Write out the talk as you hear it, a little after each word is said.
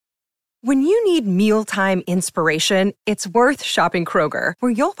When you need mealtime inspiration, it's worth shopping Kroger,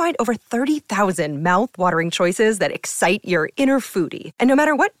 where you'll find over 30,000 mouth-watering choices that excite your inner foodie. And no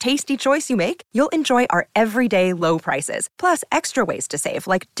matter what tasty choice you make, you'll enjoy our everyday low prices, plus extra ways to save,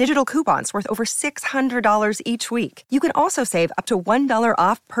 like digital coupons worth over $600 each week. You can also save up to $1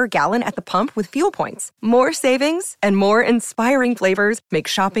 off per gallon at the pump with fuel points. More savings and more inspiring flavors make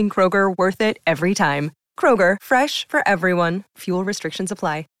shopping Kroger worth it every time. Kroger, fresh for everyone. Fuel restrictions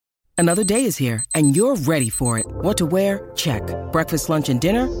apply. Another day is here, and you're ready for it. What to wear? Check. Breakfast, lunch, and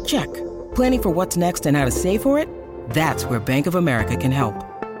dinner? Check. Planning for what's next and how to save for it? That's where Bank of America can help.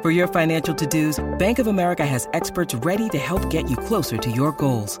 For your financial to-dos, Bank of America has experts ready to help get you closer to your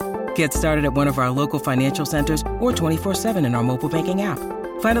goals. Get started at one of our local financial centers or 24/7 in our mobile banking app.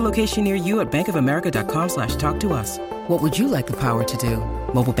 Find a location near you at bankofamerica.com/talktous. What would you like the power to do?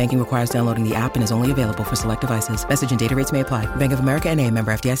 Mobile banking requires downloading the app and is only available for select devices. Message and data rates may apply. Bank of America N.A.,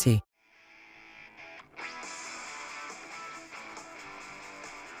 member FDIC.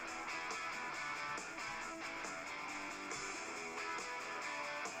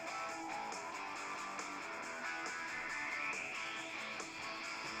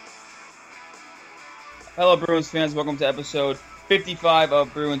 Hello, Bruins fans. Welcome to episode 55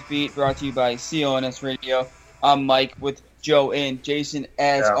 of Bruins Beat, brought to you by CONS Radio. I'm Mike with Joe and Jason,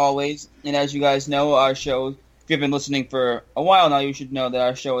 as always. And as you guys know, our show, if you've been listening for a while now, you should know that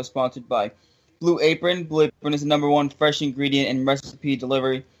our show is sponsored by Blue Apron. Blue Apron is the #1 fresh ingredient and recipe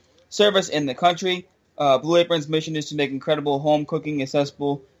delivery service in the country. Blue Apron's mission is to make incredible home cooking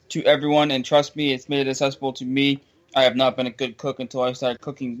accessible to everyone. And trust me, it's made it accessible to me. I have not been a good cook until I started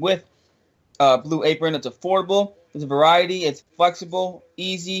cooking with Blue Apron. It's affordable, there's a variety, it's flexible,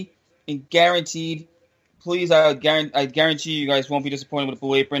 easy, and guaranteed. Please, I guarantee you guys won't be disappointed with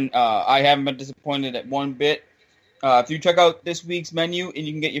Blue Apron. I haven't been disappointed at one bit. If you check out this week's menu, and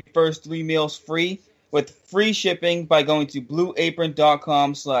you can get your first 3 meals free with free shipping by going to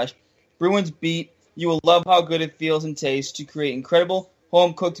blueapron.com/BruinsBeat. You will love how good it feels and tastes to create incredible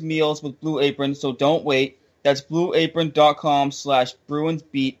home-cooked meals with Blue Apron, so don't wait. That's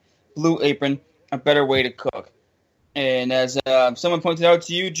blueapron.com/BruinsBeat. Blue Apron, a better way to cook. And as someone pointed out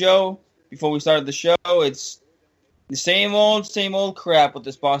to you, Joe, before we started the show, it's the same old crap with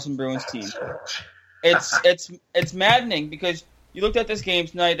this Boston Bruins team. It's maddening because you looked at this game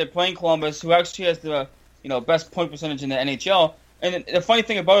tonight. They're playing Columbus, who actually has the best point percentage in the NHL. And the funny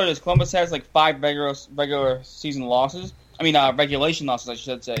thing about it is Columbus has like 5 regular season losses. I mean, regulation losses, I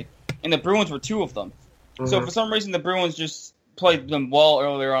should say. And the Bruins were 2 of them. Mm-hmm. So for some reason, the Bruins just played them well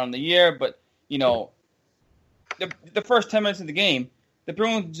earlier on in the year, but the first 10 minutes of the game, the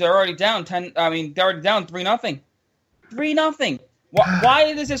Bruins are already down 10. I mean, they're already down 3-0. 3-0.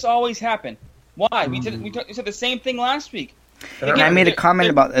 Why does this always happen? Why? We said the same thing last week. I made a comment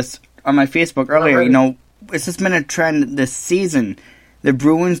about this on my Facebook earlier. It's just been a trend this season. The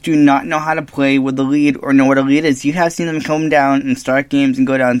Bruins do not know how to play with the lead or know what a lead is. You have seen them come down and start games and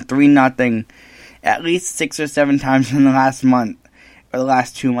go down 3-0 at least 6 or 7 times in the last month or the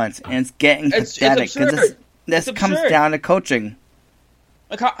last 2 months, and it's getting pathetic because this comes down to coaching.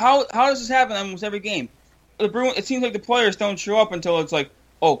 Like how does this happen almost every game? The Bruins, it seems like the players don't show up until it's like,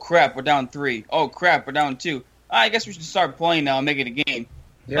 oh crap, we're down 3. Oh crap, we're down 2. I guess we should start playing now and make it a game.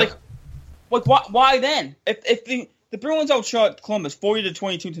 Yeah. Like why then? If the Bruins outshot Columbus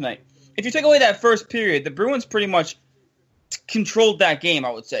 40-22 tonight, if you take away that first period, the Bruins pretty much controlled that game.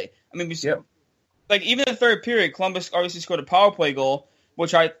 I would say. I mean, like even in the third period, Columbus obviously scored a power play goal, to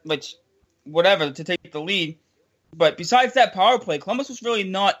take the lead. But besides that power play, Columbus was really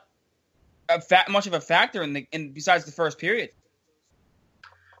not much of a factor in besides the first period.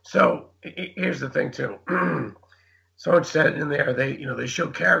 So here's the thing too. Someone said in there they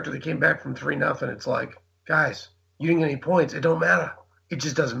showed character. They came back from 3-0. It's like, guys, you didn't get any points. It don't matter. It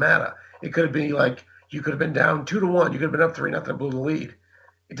just doesn't matter. It could have been like you could have been down 2-1. You could have been up 3-0 and blew the lead.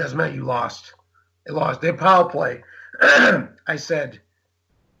 It doesn't matter. You lost. They lost. Their power play. I said,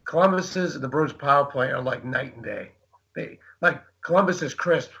 Columbus's and the Bruins power play are like night and day. Columbus is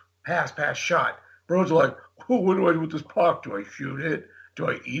crisp, pass, shot. Bruins are like, what do I do with this puck? Do I shoot it? Do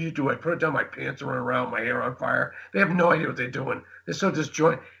I eat it? Do I put it down my pants and run around, my hair on fire? They have no idea what they're doing. They're so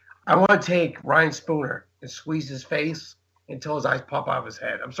disjointed. I want to take Ryan Spooner and squeeze his face until his eyes pop out of his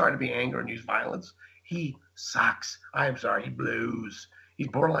head. I'm sorry to be angry and use violence. He sucks. I'm sorry. He blows. He's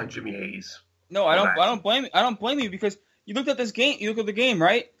borderline Jimmy Hayes. No, I don't blame you because you looked at this game. You look at the game,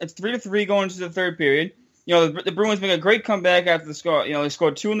 right? It's 3-3 going into the third period. The Bruins make a great comeback after the score. They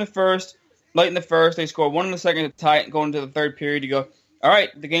scored 2 in the first, late in the first. They scored 1 in the second to tie it going into the third period. You go, all right,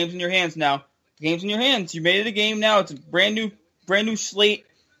 the game's in your hands now. The game's in your hands. You made it a game now. It's a brand new slate.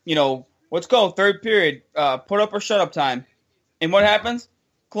 let's go, third period, put up or shut up time. And what happens?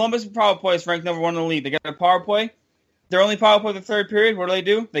 Columbus power play is ranked number 1 in the league. They get a power play. Their only power play of the third period, what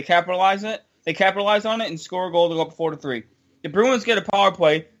do? They capitalize on it and score a goal to go up 4-3. The Bruins get a power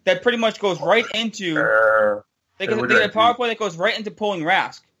play that pretty much goes right into they get a power play that goes right into pulling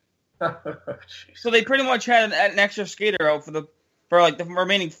Rask. So they pretty much had an extra skater out for the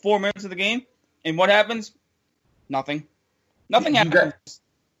remaining 4 minutes of the game. And what happens? Nothing. Nothing happens.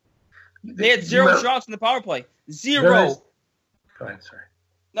 They had 0 shots in the power play. 0. Go ahead, sorry.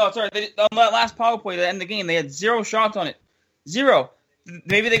 No, sorry. On that last power play to end the game, they had 0 shots on it. 0.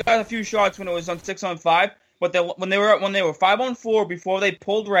 Maybe they got a few shots when it was on 6-on-5, but when they were 5-on-4 before they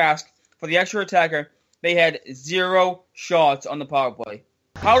pulled Rask for the extra attacker, they had 0 shots on the power play.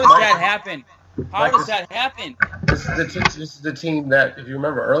 How does that happen? This is the team that, if you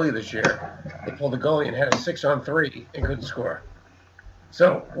remember earlier this year, they pulled the goalie and had a 6-on-3 and couldn't score.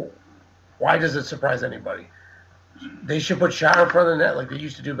 So why does it surprise anybody? They should put Chara in front of the net like they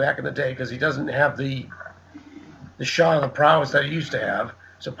used to do back in the day because he doesn't have the shot of the prowess that he used to have.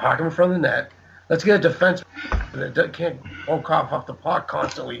 So park him in front of the net. Let's get a defenseman that can't cough off the puck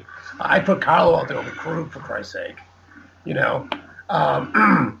constantly. I put Carlo out there over Krug, for Christ's sake. You know,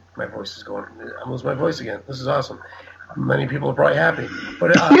 my voice is going. I lose my voice again. This is awesome. Many people are probably happy,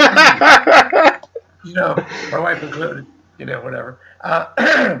 but you know, my wife included. You know, whatever.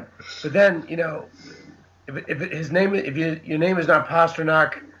 But then, you know, if your name is not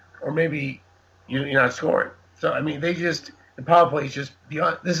Pasternak, or maybe you're not scoring. So I mean, the power play is just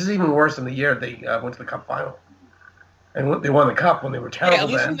beyond. This is even worse than the year they went to the Cup final, and they won the Cup when they were terrible. Yeah, at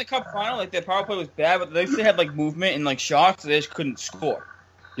least in the Cup final, like their power play was bad, but at least they had like movement and like shots. So they just couldn't score.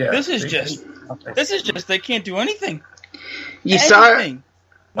 Yeah, this is just they can't do anything.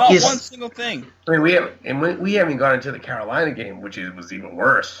 Not one single thing. I mean, we haven't gone into the Carolina game, which was even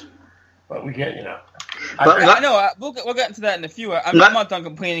worse. But we can't, you know. I know. We'll get into that in a few. I'm not done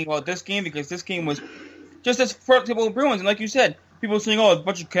complaining about this game because this game was just as predictable as Bruins. And like you said, people saying, "Oh, it's a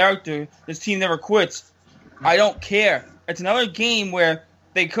bunch of character. This team never quits." I don't care. It's another game where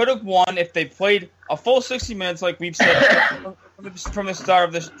they could have won if they played a full 60 minutes, like we've said from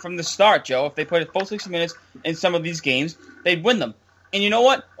the start, Joe. If they played a full 60 minutes in some of these games, they'd win them. And you know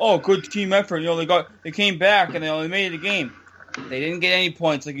what? Oh, good team effort. You know, they came back and they made it a game. They didn't get any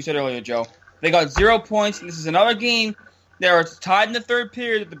points, like you said earlier, Joe. They got 0 points. And this is another game that are tied in the third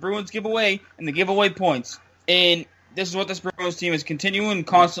period that the Bruins give away, and they give away points. And this is what this Bruins team is continuing and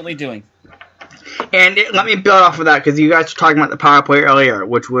constantly doing. And let me build off of that, because you guys were talking about the power play earlier,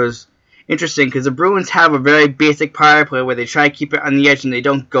 which was interesting, because the Bruins have a very basic power play where they try to keep it on the edge and they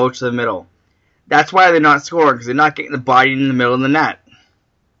don't go to the middle. That's why they're not scoring, because they're not getting the body in the middle of the net.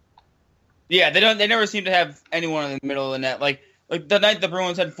 Yeah, they never seem to have anyone in the middle of the net. Like the night the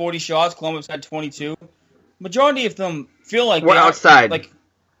Bruins had 40 shots, Columbus had 22. Majority of them feel like we're outside. Like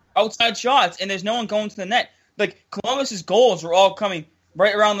outside shots, and there's no one going to the net. Like Columbus's goals were all coming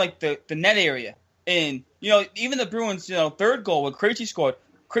right around like the net area. And you know, even the Bruins, you know, third goal when Krejci scored,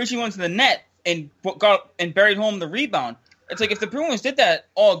 Krejci went to the net and buried home the rebound. It's like if the Bruins did that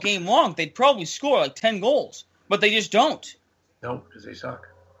all game long, they'd probably score like 10 goals, but they just don't. No, because they suck.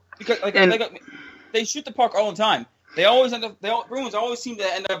 Because they shoot the puck all the time. Bruins always seem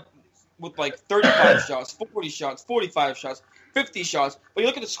to end up with like 35 shots, 40 shots, 45 shots, 50 shots. But you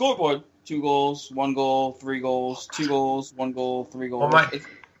look at the scoreboard: 2 goals, 1 goal, 3 goals, 2 goals, 1 goal, 3 goals.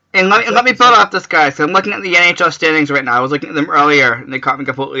 And let me build off this, guy. So I'm looking at the NHL standings right now. I was looking at them earlier, and they caught me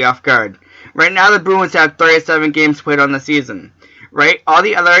completely off guard. Right now, the Bruins have 37 games played on the season. Right? All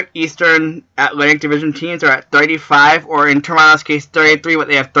the other Eastern Atlantic Division teams are at 35, or in Toronto's case, 33, but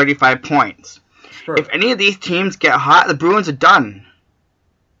they have 35 points. Sure. If any of these teams get hot, the Bruins are done.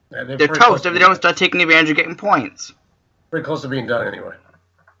 Yeah, they're toast if they don't start taking advantage of getting points. Pretty close to being done anyway.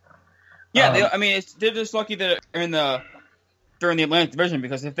 Yeah, they're just lucky that they're in the Atlantic Division,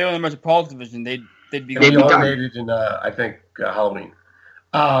 because if they were in the Metropolitan Division, they'd be eliminated in I think Halloween.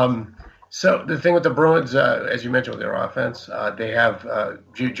 So the thing with the Bruins, as you mentioned with their offense, they have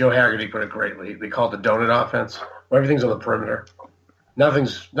Joe Haggerty put it greatly. They call it the donut offense, where everything's on the perimeter.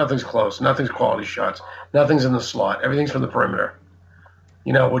 Nothing's close. Nothing's quality shots. Nothing's in the slot. Everything's from the perimeter.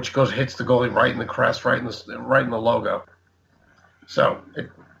 You know, which hits the goalie right in the crest, right in the logo. So,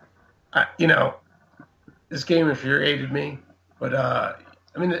 this game infuriated me. But I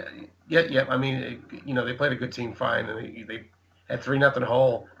mean, they played a good team fine, and they had 3-0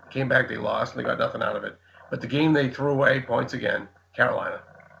 hole. Came back, they lost, and they got nothing out of it. But the game they threw away points again, Carolina.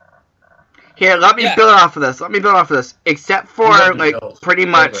 Here, let me build off of this. Except for pretty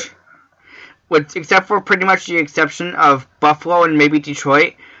much the exception of Buffalo and maybe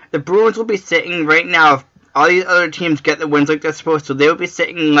Detroit, the Bruins will be sitting right now. If all these other teams get the wins like they're supposed to, they will be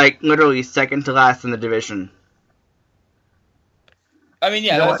sitting like literally second to last in the division. I mean,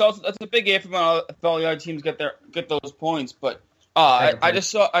 yeah, that's a big if all the other teams get those points. But I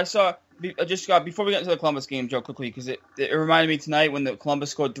just got before we get into the Columbus game, Joe, quickly, because it reminded me tonight when the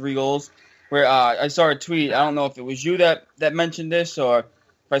Columbus scored 3 goals, where I saw a tweet. I don't know if it was you that mentioned this or if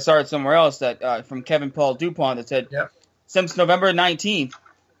I saw it somewhere else that from Kevin Paul Dupont that said, since November 19th,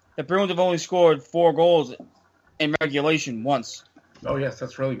 the Bruins have only scored 4 goals in regulation once. Oh yes,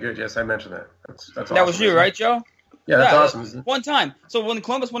 that's really good. Yes, I mentioned that. That's awesome. That was you, right, Joe? Yeah, that's awesome, isn't it? One time. So when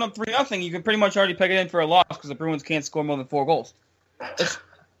Columbus went up 3-0, you can pretty much already peg it in for a loss because the Bruins can't score more than 4 goals.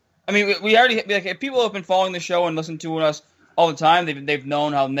 I mean, we already like if people have been following the show and listened to us all the time, they've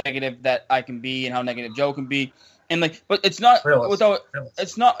known how negative that I can be and how negative Joe can be, and but it's not without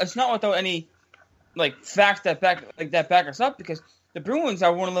any like facts that back us up, because the Bruins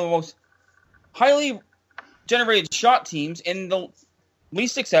are one of the most highly generated shot teams and the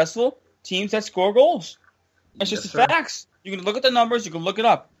least successful teams that score goals. It's just the facts. You can look at the numbers. You can look it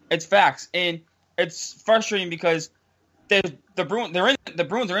up. It's facts, and it's frustrating because the Bruins are in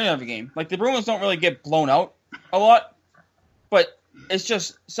every game. Like the Bruins don't really get blown out a lot, but it's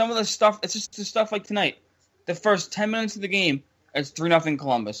just some of the stuff. It's just the stuff like tonight. The first 10 minutes of the game, it's 3-0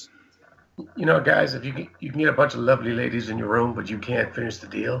 Columbus. You know, guys, if you can get a bunch of lovely ladies in your room, but you can't finish the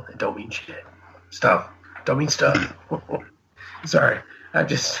deal, it don't mean shit. Don't mean stuff. Sorry, I'm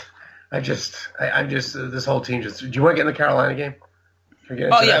just this whole team just. Do you want to get in the Carolina game? We can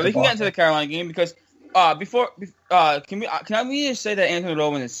get into the Carolina game because can we just say that Anthony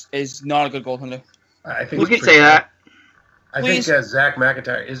Khudobin is not a good goaltender? I think we can say that. I think Zach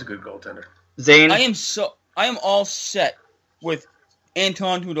McIntyre is a good goaltender. Zane, I am all set with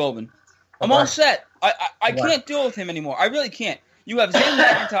Anton Khudobin. I'm all set. I can't deal with him anymore. I really can't. You have Zane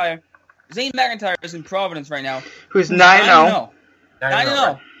McIntyre. Zane McIntyre is in Providence right now. Who's 9-0.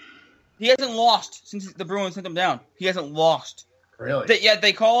 9-0. He hasn't lost since the Bruins sent him down. He hasn't lost. Really?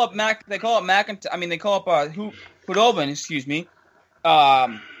 They call up McIntyre. I mean, they call up Khudobin. Excuse me.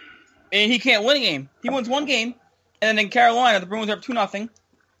 And he can't win a game. He wins one game, and then in Carolina, the Bruins are up 2-0.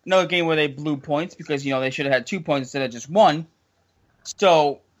 Another game where they blew points because they should have had 2 points instead of just 1.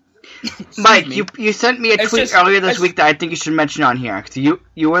 So, Mike, you sent me a tweet earlier this week that I think you should mention on here because you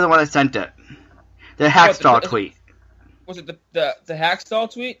were the one that sent it. The Hackstall tweet. Was it the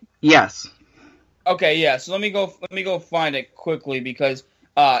Hackstall tweet? Yes. Okay, yeah. So let me go find it quickly because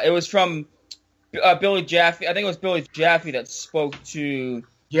it was from Billy Jaffe. I think it was Billy Jaffe that spoke to.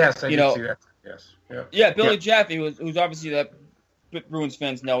 Yes, I did see that. Yes. Yeah. Yeah, Billy Jaffe, who's obviously that Bruins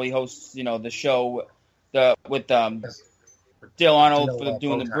fans know. He hosts the show with Dale Arnold for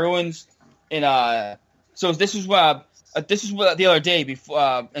doing the Bruins, and so this was what the other day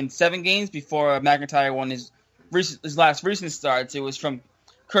before in 7 games before McIntyre won his last recent starts. It was from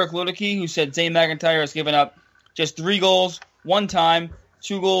Kirk Luedeke, who said Zane McIntyre has given up just 3 goals one time,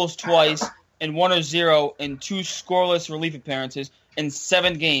 2 goals twice, and 1 or 0 in 2 scoreless relief appearances in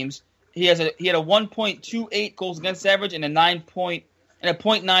 7 games. He had a 1.28 goals against average and a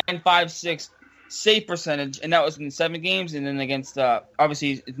 .956 save percentage, and that was in 7 games. And then against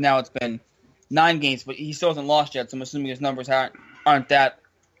obviously now it's been 9 games, but he still hasn't lost yet. So I'm assuming his numbers aren't that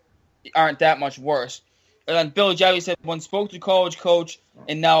much worse. And then Billy Jaffe said when spoke to college coach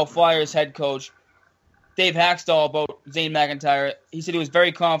and now Flyers head coach Dave Hackstall about Zane McIntyre, he said he was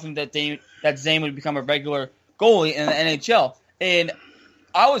very confident that Zane would become a regular goalie in the NHL. And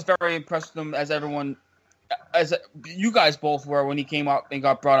I was very impressed with him, as you guys both were when he came up and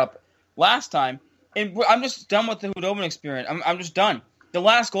got brought up last time. And I'm just done with the Khudobin experience. I'm just done. The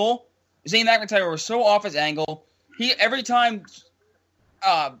last goal, Zane McIntyre was so off his angle. Every time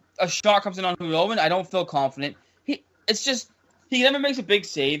a shot comes in on Khudobin, I don't feel confident. He never makes a big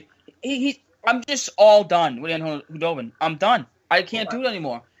save. I'm just all done with Khudobin. I'm done. I can't do it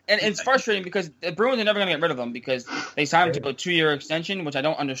anymore. And it's frustrating because the Bruins are never going to get rid of him because they signed him to a 2-year extension, which I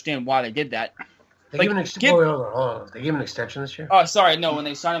don't understand why they did that. They gave him an extension. They gave him an extension this year. Oh, sorry, no. When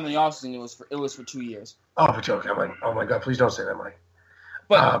they signed him in the offseason, it was for 2 years. Oh, for joke! I'm like, oh my god! Please don't say that, Mike.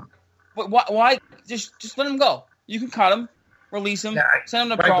 But why? Just let him go. You can cut him, release him,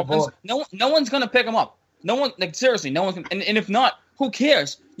 send him to Providence. No one's gonna pick him up. No one, seriously, no one can. And if not, who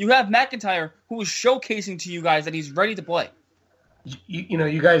cares? You have McIntyre, who is showcasing to you guys that he's ready to play.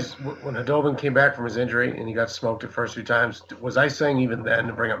 You guys, when Khudobin came back from his injury and he got smoked the first 2 times, was I saying even then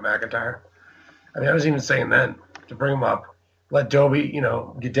to bring up McIntyre? I mean, I was even saying then to bring him up, let Doby,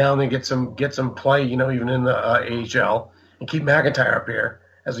 get down there, get some play, even in the AHL, and keep McIntyre up here.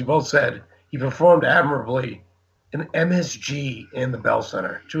 As we both said, he performed admirably in MSG and the Bell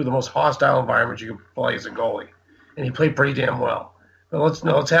Center, two of the most hostile environments you can play as a goalie, and he played pretty damn well. But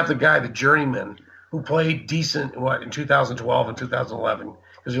let's have the guy, the journeyman, who played decent in 2012 and 2011,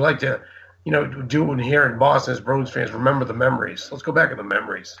 because we like to, do it here in Boston as Bruins fans. Remember the memories. Let's go back to the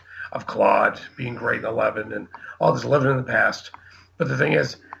memories of Claude being great in 11 and all this living in the past. But the thing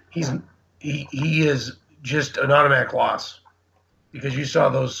is, he is just an automatic loss, because you saw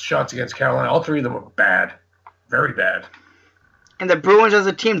those shots against Carolina. All three of them were bad. Very bad. And the Bruins as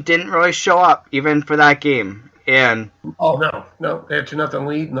a team didn't really show up even for that game. And no, they had 2-0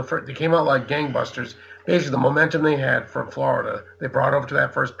 lead, and they came out like gangbusters. Basically, the momentum they had from Florida, they brought over to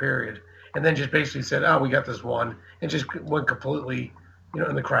that first period, and then just basically said, "Oh, we got this one," and just went completely,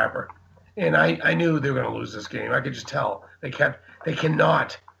 in the crapper. And I knew they were going to lose this game. I could just tell. They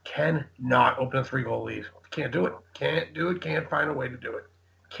cannot open a 3-goal lead. Can't do it. Can't find a way to do it.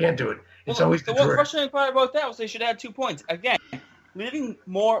 Can't do it. It's always the one frustrating part about that was they should have had 2 points. Again, leaving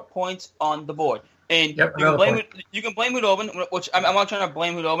more points on the board. And you can blame Hudobin, which I'm not trying to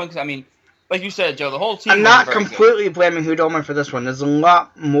blame Hudobin, because, like you said, Joe, the whole team. I'm not completely blaming Hudobin for this one. There's a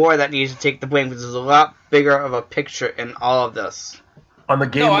lot more that needs to take the blame, because there's a lot bigger of a picture in all of this. On the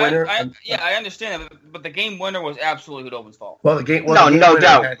game winner? I understand that, but the game winner was absolutely Hudobin's fault. Well, the game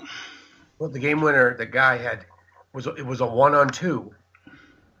winner, the game winner, the guy was a 1-on-2,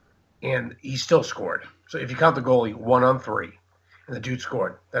 and he still scored. So if you count the goalie, 1-on-3, and the dude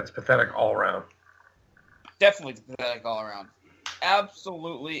scored. That's pathetic all around. Definitely pathetic all around.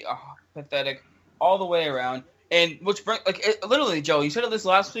 Absolutely pathetic all the way around. And which literally, Joe, you said this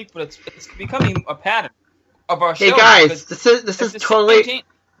last week, but it's becoming a pattern of our show. Hey guys, this is totally.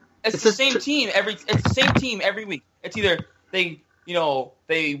 It's the same team every week. It's either they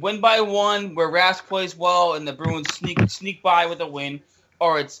win by 1 where Rask plays well and the Bruins sneak by with a win,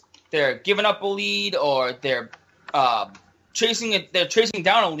 or it's they're giving up a lead, or they're chasing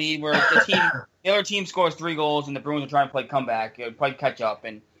down a lead where the other team scores 3 goals and the Bruins are trying to play comeback, play catch up,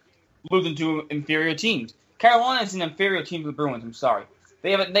 and losing to inferior teams. Carolina is an inferior team to the Bruins. I'm sorry.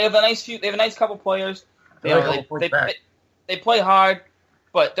 They have a nice couple players. They play hard,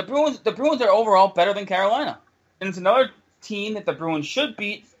 but the Bruins are overall better than Carolina, and it's another team that the Bruins should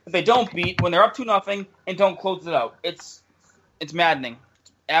beat, but they don't beat when they're up 2-0 and don't close it out. It's maddening.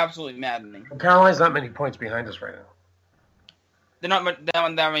 It's absolutely maddening. Well, Carolina's not many points behind us right now. They're not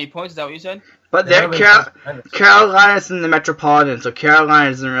down that many points. Is that what you said? But Carolina's in the Metropolitan, so Carolina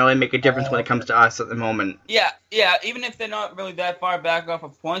doesn't really make a difference when it comes to us at the moment. Yeah. Even if they're not really that far back off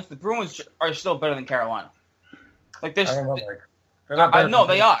of points, the Bruins are still better than Carolina. Like this. I don't know, Mike. They're not better. No,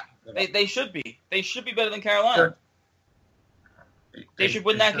 they are. They should be. They should be better than Carolina. Sure. They should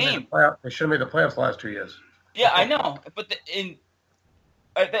win that game. They should have made the playoffs the last 2 years. Yeah, I know, but and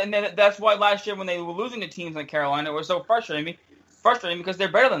that's why last year when they were losing to teams like Carolina, it was so frustrating because they're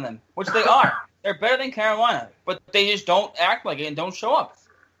better than them, which they are. They're better than Carolina, but they just don't act like it and don't show up.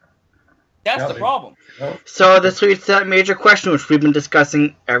 That's the problem. So this leads to that major question, which we've been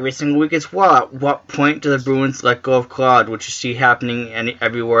discussing every single week as well. At what point do the Bruins let go of Claude, which you see happening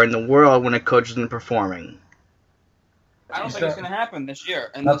everywhere in the world when a coach isn't performing? I don't think it's going to happen this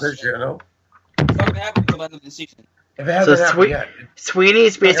year. Not this year, no. It's not going to happen until the end of the season. If it hasn't happened yet.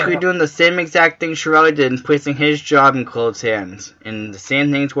 Sweeney's basically doing the same exact thing Chiarelli did and placing his job in Claude's hands. And the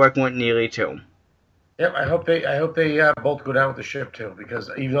same thing's working with Neely, too. Yep, I hope they both go down with the ship, too, because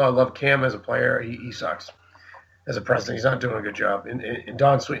even though I love Cam as a player, he sucks. As a president, he's not doing a good job. And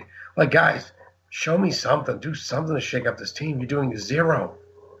Don Sweeney, guys, show me something. Do something to shake up this team. You're doing 0.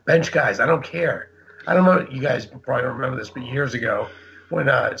 Bench guys, I don't care. I don't know, you guys probably don't remember this, but years ago, when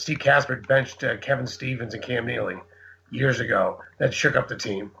Steve Casper benched Kevin Stevens and Cam Neely years ago, that shook up the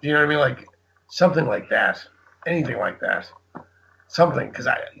team. Do you know what I mean? Something like that. Anything like that. Something, because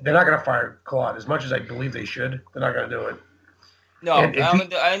they're not going to fire Claude. As much as I believe they should, they're not going to do it. No, I think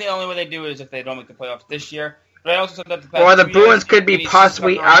the only way they do it is if they don't make the playoffs this year. But I also said that the Bruins could be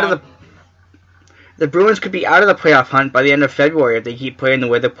possibly out of the... The Bruins could be out of the playoff hunt by the end of February if they keep playing the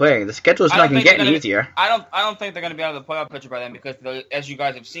way they're playing. The schedule is not going to get any easier. I don't think they're going to be out of the playoff picture by then because, as you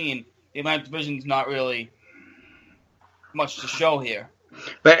guys have seen, the Atlantic Division is not really much to show here.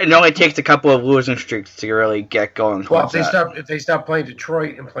 But it only takes a couple of losing streaks to really get going. Well, if they stop playing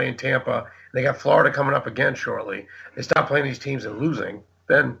Detroit and playing Tampa, and they got Florida coming up again shortly, they stop playing these teams and losing,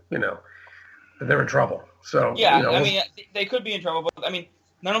 then they're in trouble. So yeah, they could be in trouble, but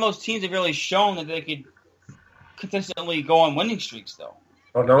none of those teams have really shown that they could consistently go on winning streaks, though.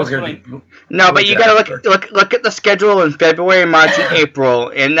 Oh, no one's going to be. No, but you got to look at the schedule in February, March, and April,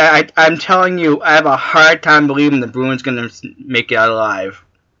 and I'm telling you, I have a hard time believing the Bruins going to make it out alive.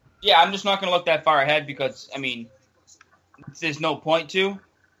 Yeah, I'm just not going to look that far ahead because there's no point to.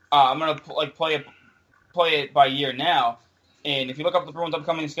 I'm gonna play it by year now. And if you look up the Bruins'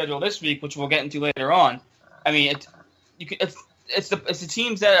 upcoming schedule this week, which we'll get into later on, I mean, it's the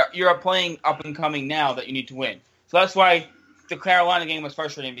teams that you're playing up and coming now that you need to win. So that's why the Carolina game was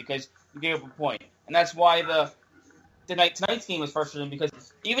frustrating, because you gave up a point, and that's why tonight's game was frustrating, because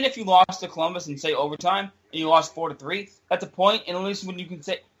even if you lost to Columbus and say overtime and you lost 4-3, that's a point. And at least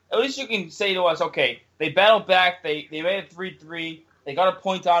you can say to us, okay, they battled back, they made it 3-3, they got a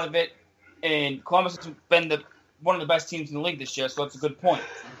point out of it, and Columbus has been one of the best teams in the league this year, so that's a good point.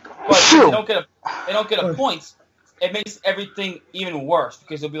 But if they don't get a point, it makes everything even worse,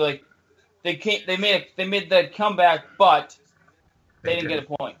 because they'll be like, they made the comeback, but they didn't get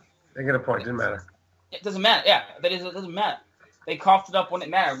a point. They get a point. Didn't matter. It doesn't matter. Yeah, it doesn't matter. They coughed it up when it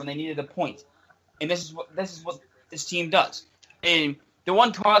mattered, when they needed a point, and this is what this team does. And the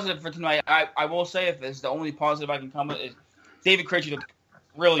one positive for tonight, I will say, if this is the only positive I can come with, is David Krejci looked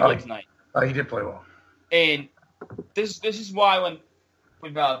really good tonight. He did play well. And this is why when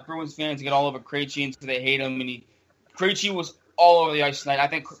Bruins fans get all over Krejci and so they hate him, and Krejci was all over the ice tonight. I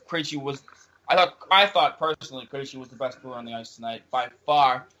think Krejci was. I thought personally Krejci was the best Bruin on the ice tonight by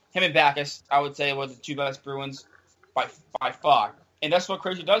far. Him and Backes, I would say, were the two best Bruins by far. And that's what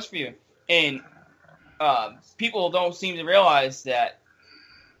Krejci does for you. And people don't seem to realize that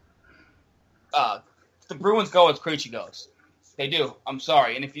the Bruins go as Krejci goes. They do. I'm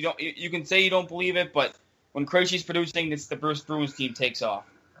sorry. And if you don't, you can say you don't believe it, but when Krejci's producing, the Bruins team takes off.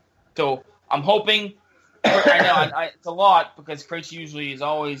 So I'm hoping. I know it's a lot, because Krejci usually is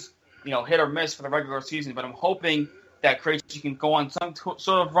always, hit or miss for the regular season, but I'm hoping that Krejci can go on some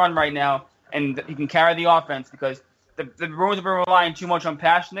sort of run right now, and he can carry the offense, because the Bruins have been relying too much on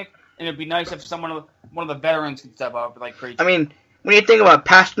Pastrnak, and it'd be nice if one of the veterans could step up like Krejci. I mean, when you think about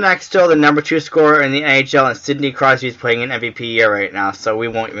Pastrnak, still the number 2 scorer in the NHL, and Sidney Crosby's playing an MVP year right now, so we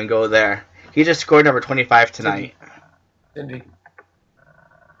won't even go there. He just scored number 25 tonight. Cindy.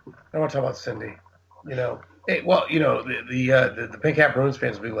 I want to talk about Cindy. The Pink Hat Bruins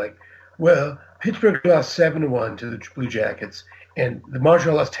fans will be like, well, Pittsburgh lost 7-1 to the Blue Jackets, and the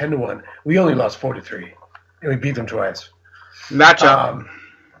Montreal lost 10-1. We only lost 4-3, and we beat them twice. Matchup.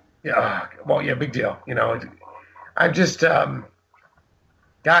 Big deal. I'm just, guys,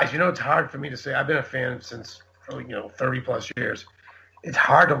 it's hard for me to say. I've been a fan since, 30 plus years. It's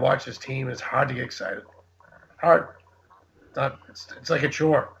hard to watch this team. It's hard to get excited. Hard. It's like a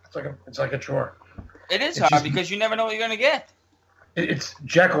chore. It's like a chore. It is hard, because you never know what you're going to get. It's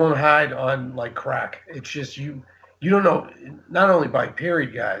Jekyll and Hyde on crack. It's just you don't know, not only by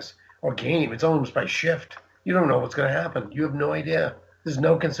period, guys, or game. It's almost by shift. You don't know what's going to happen. You have no idea. There's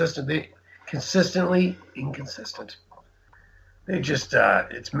no consistency. Consistently inconsistent. They just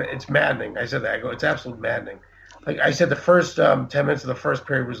it's maddening. I said that. It's absolutely maddening. Like I said, the first 10 minutes of the first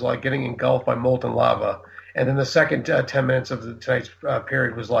period was like getting engulfed by molten lava, and then the second 10 minutes of tonight's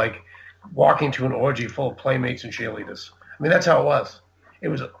period was like walking to an orgy full of playmates and cheerleaders. I mean, that's how it was. It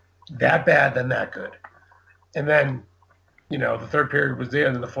was that bad, then that good. And then, the third period was there,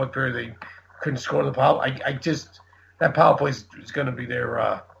 and then the fourth period they couldn't score the power. That power play is going to be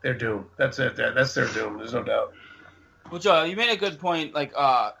their doom. That's it. That's their doom. There's no doubt. Well, Joe, you made a good point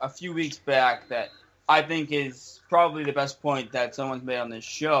a few weeks back that I think is probably the best point that someone's made on this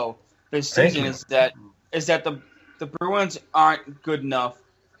show this season, is that the Bruins aren't good enough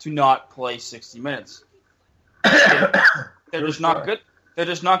to not play 60 minutes. They're just not good. They're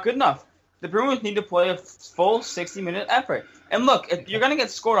just not good enough. The Bruins need to play a full 60-minute effort. And look, if you're going to get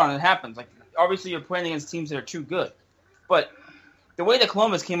scored on, it happens. Like, obviously, you're playing against teams that are too good. But the way that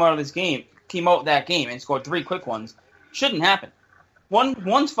Columbus came out that game and scored 3 quick ones, shouldn't happen.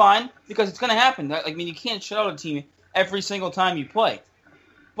 One's fine, because it's going to happen. I mean, you can't shut out a team every single time you play.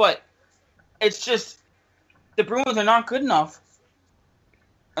 But it's just the Bruins are not good enough.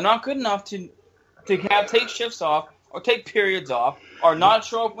 To take shifts off, or take periods off, or not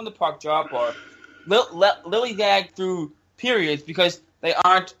show up when the puck drop, or lillygag through periods because they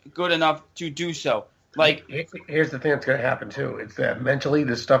aren't good enough to do so. Like, here's the thing that's going to happen too: it's that mentally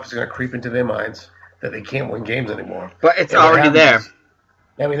this stuff is going to creep into their minds that they can't win games anymore. But it's already there.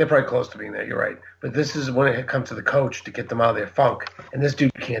 I mean, they're probably close to being there. You're right, but this is when it comes to the coach to get them out of their funk, and this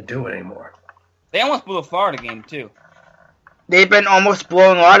dude can't do it anymore. They almost blew a Florida game too. They've been almost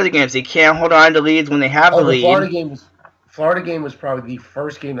blowing a lot of the games. They can't hold on to leads when they have the lead. Florida game was probably the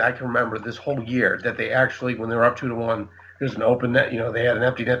first game that I can remember this whole year that they actually, when they were up 2-1, there's an open net. They had an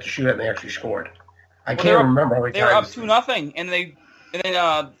empty net to shoot at, and they actually scored. I can't remember how many times. They were up 2-0, and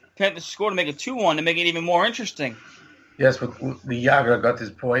then Panthers scored to make it 2-1 to make it even more interesting. Yes, but the Yager got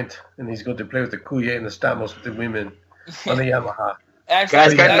his point, and he's going to play with the Kuya and the Stamos with the women. on the Yamaha.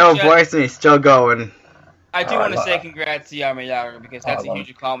 Guy's got no voice and he's still going. I do want to say congrats to Jaromir Jagr because that's a huge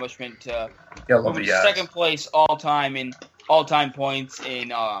accomplishment to second place all-time in all-time points.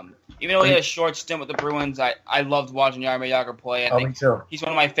 In even though he had a short stint with the Bruins, I loved watching Jaromir Jagr play. I think he's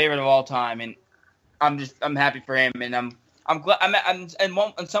one of my favorite of all time, and I'm happy for him, and I'm glad.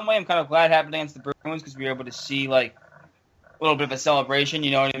 In some way, I'm kind of glad it happened against the Bruins because we were able to see like a little bit of a celebration.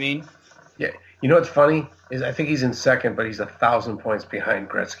 You know what I mean? Yeah. You know what's funny is I think he's in second, but he's 1,000 points behind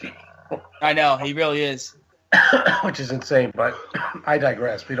Gretzky. I know he really is. Which is insane, but I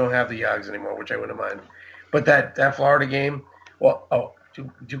digress. We don't have the Yogs anymore, which I wouldn't mind. But that Florida game, well,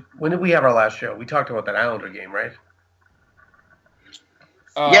 when did we have our last show? We talked about that Islander game, right?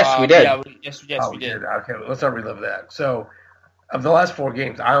 Yes, we did. Yeah, yes, we did. Okay, let's not relive that. So, of the last 4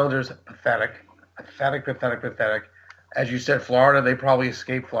 games, Islanders, pathetic. As you said, Florida, they probably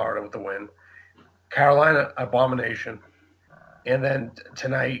escaped Florida with the win. Carolina, abomination. And then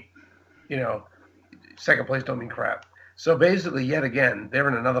tonight, second place don't mean crap. So basically, yet again, they're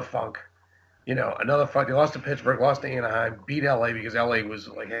in another funk. Another funk. They lost to Pittsburgh, lost to Anaheim, beat LA because LA was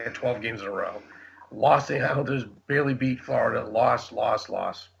had 12 games in a row. Lost to the Islanders, barely beat Florida, lost.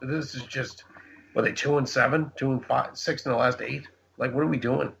 This is just, were they 2-7, 2-5, 6 in the last 8? Like, what are we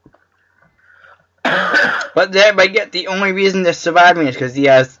doing? But yet the only reason they're surviving is because the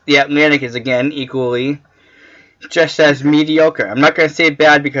Atlantic is again equally just as mediocre. I'm not going to say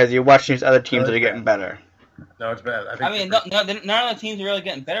bad because you're watching these other teams that are getting better. No, it's bad. I mean, none of the teams are really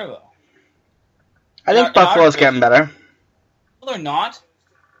getting better, though. I think Buffalo's getting better. Well, they're not.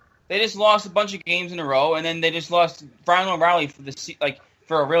 They just lost a bunch of games in a row, and then they just lost Brian O'Reilly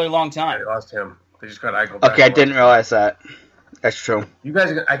for a really long time. They lost him. They just got Eichel back. Okay, I didn't realize that. That's true. You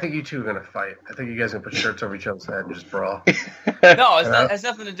guys, I think you two are going to fight. I think you guys are going to put shirts over each other's head and just brawl. No, it has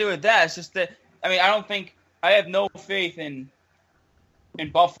nothing to do with that. It's just that, I have no faith in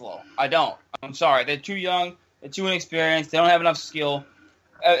Buffalo. I don't. I'm sorry. They're too young. They're too inexperienced. They don't have enough skill.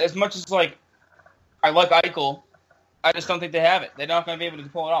 As much as, I like Eichel, I just don't think they have it. They're not going to be able to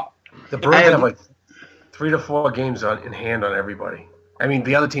pull it off. The Bruins have, 3 to 4 games in hand on everybody. I mean,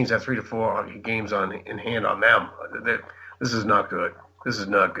 the other teams have 3 to 4 games in hand on them. This is not good. This is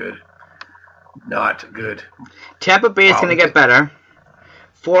not good. Not good. Tampa Bay is going to get better.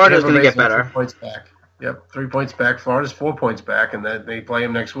 Florida's going to get better. 3 points back. Yep, 3 points back. Florida's 4 points back, and then they play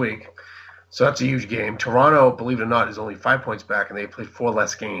them next week. So that's a huge game. Toronto, believe it or not, is only 5 points back, and they played 4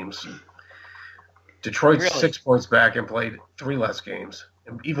 less games. Detroit's 6 points back and played 3 less games.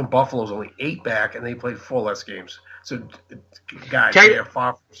 And even Buffalo's only 8 back, and they played 4 less games. So, guys, they are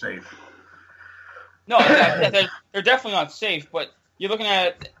far from safe. No, they're definitely not safe, but you're looking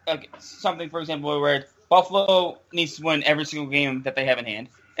at something, for example, where Buffalo needs to win every single game that they have in hand,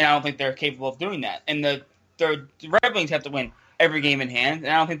 and I don't think they're capable of doing that. And the Red Wings have to win every game in hand, and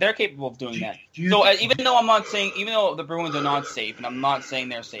I don't think they're capable of doing that. So even though the Bruins are not safe, and I'm not saying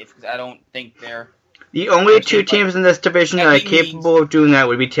they're safe, because I don't think they're... The only 2 teams in this division that are capable of doing that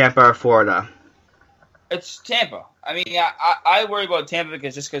would be Tampa or Florida. It's Tampa. I mean, I worry about Tampa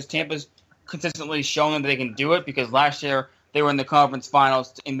because Tampa's consistently shown that they can do it, because last year they were in the conference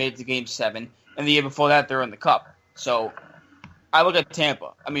finals and made it to Game 7, and the year before that they were in the Cup. So I look at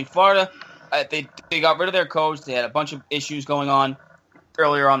Tampa. I mean, Florida, they got rid of their coach. They had a bunch of issues going on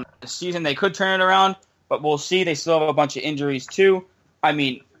earlier on the season. They could turn it around, but we'll see. They still have a bunch of injuries too. I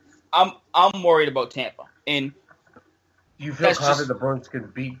mean, I'm worried about Tampa. And do you feel confident the Bruins can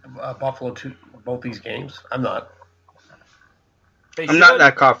beat Buffalo both these games? I'm not. I'm not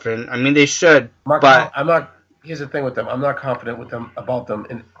that confident. I mean, they should, but I'm not. Here's the thing with them. I'm not confident about them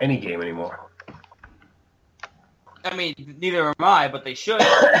in any game anymore. I mean, neither am I, but they should.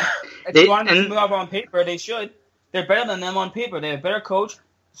 If you want to move up on paper, they should. They're better than them on paper. They have a better coach,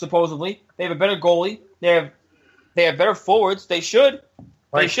 supposedly. They have a better goalie. They have better forwards. They should.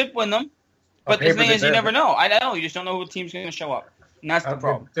 Right. They should win them. But the thing is, you never know. I know. You just don't know who team's going to show up. And that's the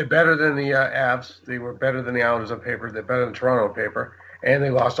problem. They're better than the Avs. They were better than the Islanders on paper. They're better than Toronto on paper. And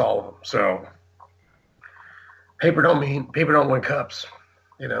they lost all of them. So paper don't win cups.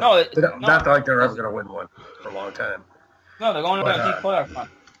 Not like they're ever going to win one for a long time. No, they're going to a deep playoff run.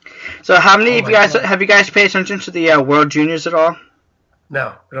 So how many of you guys have you guys paid attention to the World Juniors at all?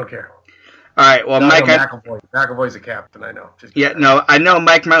 No, we don't care. All right, well, Mike... McAvoy's the captain, I know. I know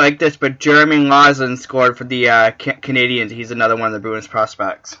Mike might like this, but Jeremy Lauzon scored for the Canadiens. He's another one of the Bruins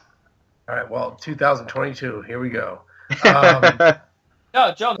prospects. All right, well, 2022, here we go.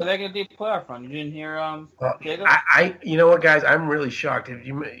 No, Joe, they're making a deep playoff run. You didn't hear Jacobs? You know what, guys? I'm really shocked.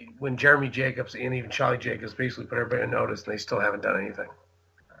 When Jeremy Jacobs and even Charlie Jacobs basically put everybody on notice, and they still haven't done anything.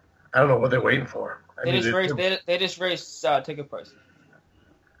 I don't know what they're waiting for. They just raised ticket prices.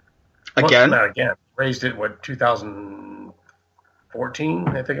 Again? Well, not again. Raised it, 2014,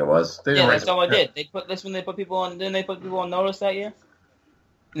 I think it was? That's all I did. They put people on, didn't they put people on notice that year?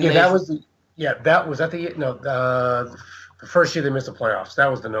 The first year they missed the playoffs. That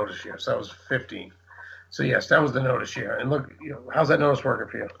was the notice year. So that was 15. So yes, that was the notice year. And look, how's that notice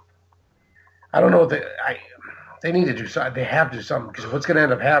working for you? I don't know what they need to do something. They have to do something, because what's going to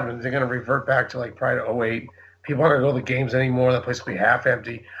end up happening is they're going to revert back to like prior to 2008. People aren't going to go to the games anymore. The place will be half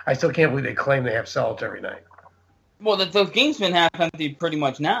empty. I still can't believe they claim they have sellouts every night. Well, those games been half empty pretty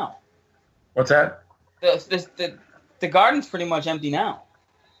much now. What's that? The Garden's pretty much empty now.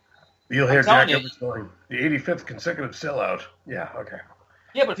 You'll hear Jack Evans going, the 85th consecutive sellout. Yeah, okay.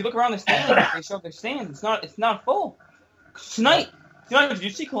 Yeah, but if you look around the stands, they show their stands. It's not full. Tonight, did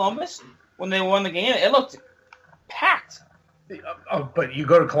you see Columbus when they won the game? It looked packed. But you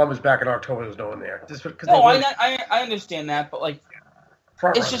go to Columbus back in October, there's no one there. I understand that, but like,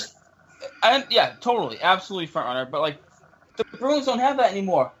 front it's runner. just, totally, absolutely front runner. But like, the Bruins don't have that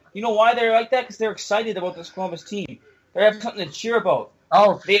anymore. You know why they're like that? Because they're excited about this Columbus team. They have something to cheer about.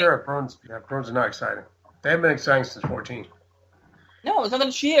 Oh, for sure. Bruins are not exciting. They haven't been exciting since 14. No, there's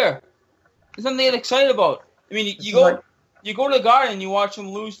nothing to cheer. There's nothing to get excited about. I mean, you go to the Garden and you watch them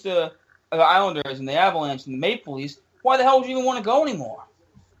lose to the Islanders and the Avalanche and the Maple Leafs. Why the hell would you even want to go anymore?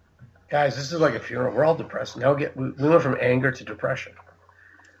 Guys, this is like a funeral. We're all depressed. Now we went from anger to depression.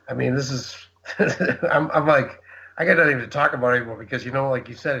 I mean, this is I'm like, I got nothing to talk about anymore, because, like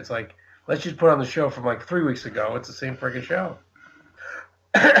you said, it's like, let's just put on the show from like 3 weeks ago. It's the same friggin' show.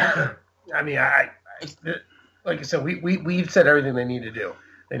 I mean, like I said, we've said everything they need to do.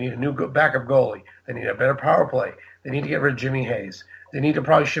 They need a new backup goalie. They need a better power play. They need to get rid of Jimmy Hayes. They need to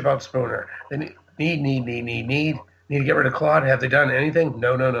probably ship out Spooner. They need to get rid of Claude. Have they done anything?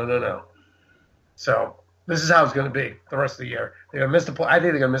 No. So this is how it's going to be the rest of the year. They're going to miss the play. I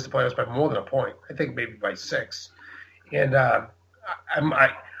think they're going to miss the playoffs by more than a point. I think maybe by 6. And I'm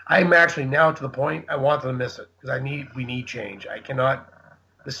actually now to the point I want them to miss it, because we need change. I cannot.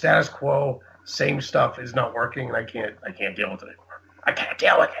 The status quo, same stuff is not working, and I can't deal with it anymore. I can't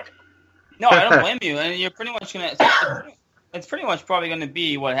deal with it. No, I don't blame you. And you're pretty much it's pretty much probably going to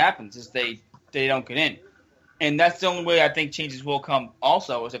be what happens is they don't get in. And that's the only way I think changes will come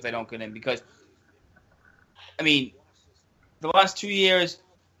also, is if they don't get in. Because, I mean, the last 2 years,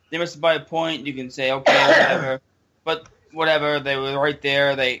 they missed it by a point. You can say, okay, whatever. But whatever, they were right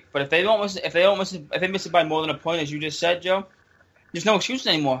there. But if they miss it by more than a point, as you just said, Joe, there's no excuse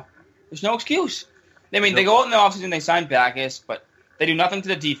anymore. There's no excuse. I mean, they go out in the offseason and they sign Backus, but they do nothing to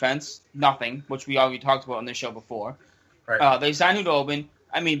the defense. Nothing, which we already talked about on this show before. Right. They signed Hudobin.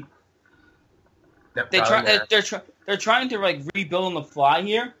 I mean, they're trying to like rebuild on the fly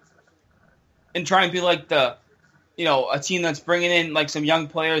here, and try and be like a team that's bringing in like some young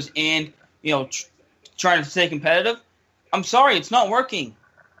players and trying to stay competitive. I'm sorry, it's not working.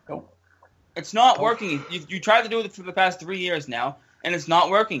 Nope. It's not working. You tried to do it for the past 3 years now, and it's not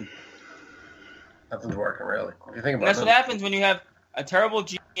working. Nothing's working, really. If you think about it. That's what happens when you have a terrible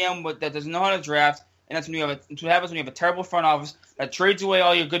GM that doesn't know how to draft, and that's what happens when you have a terrible front office that trades away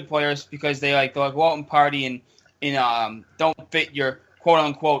all your good players because they'll go out and party and don't fit your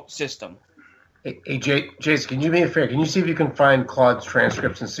quote-unquote system. Hey, Jason, can you do me a favor? Can you see if you can find Claude's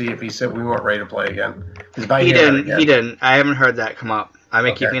transcripts and see if he said we weren't ready to play again? He didn't. I haven't heard that come up. I've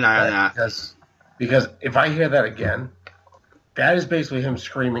been keeping an eye on that. Because if I hear that again, that is basically him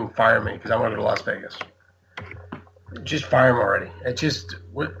screaming, fire me, because I want to go to Las Vegas. Just fire him already.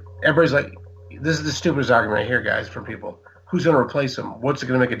 Everybody's like, this is the stupidest argument I hear, guys, from people. Who's going to replace him? What's it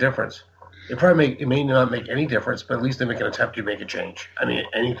going to make a difference? It may not make any difference, but at least they make an attempt to make a change. I mean,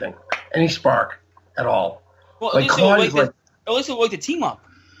 anything. Any spark at all. Well, at least it'll wake the team up.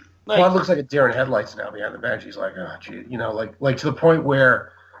 Claude looks like a deer in headlights now behind the bench. He's like, oh, gee. Like to the point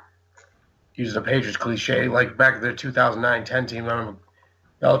where, using a Patriots cliche, like back in their 2009-10 team, I remember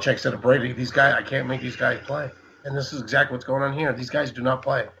Belichick said to Brady, I can't make these guys play. And this is exactly what's going on here. These guys do not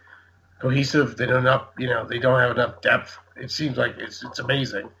play cohesive. They don't have enough depth. It seems like it's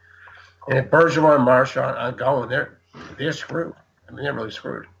amazing. And if Bergeron and Marchand aren't going, they're screwed. I mean, they're really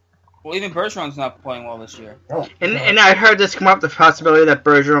screwed. Well, even Bergeron's not playing well this year. Oh, and I heard this come up, the possibility that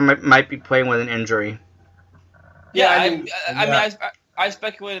Bergeron might be playing with an injury. Yeah, I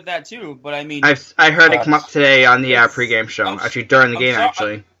speculated that too, but I mean... I heard it come up today on the pregame show, during the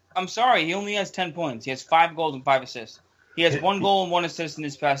game. I'm sorry, he only has 10 points. He has 5 goals and 5 assists. He has 1 goal and 1 assist in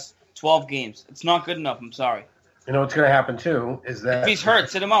his past 12 games. It's not good enough, I'm sorry. You know what's going to happen, too, is that... If he's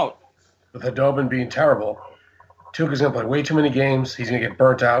hurt, sit him out. With Hudobin being terrible, Tuca's going to play way too many games. He's going to get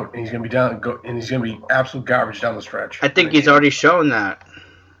burnt out, and he's going to be down, and he's going to be absolute garbage down the stretch. I think he's already shown that.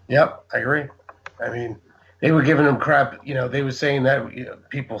 Yep, I agree. I mean, they were giving him crap. They were saying that,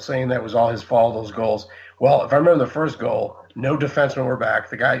 people saying that was all his fault, those goals. Well, if I remember the first goal, no defensemen were back.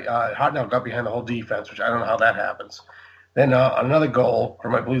 The guy, Hotnell, got behind the whole defense, which I don't know how that happens. Then another goal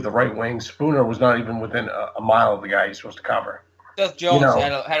from, I believe, the right wing. Spooner was not even within a mile of the guy he's supposed to cover. Seth Jones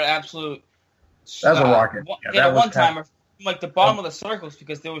had an absolute. That was a rocket. That one-timer from like the bottom of the circles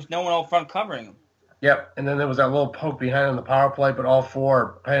because there was no one out front covering him. Yep, and then there was that little poke behind on the power play, but all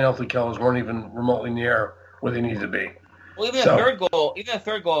 4 penalty killers weren't even remotely near where they needed to be. Well, even the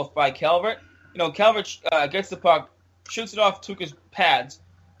third goal by Calvert, Calvert gets the puck, shoots it off Tuca's pads,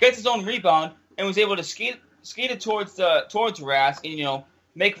 gets his own rebound, and was able to skate it towards Rask, and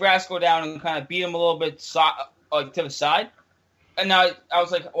make Rask go down and kind of beat him a little bit to the side. And now I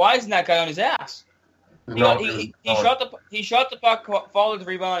was like, why isn't that guy on his ass? He shot the puck, followed the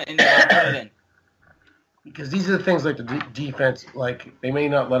rebound, and put it in. Because these are the things like the defense, like they may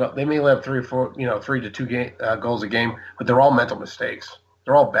not let up. They may let up 3 or 4, 3 to 2 goals a game, but they're all mental mistakes.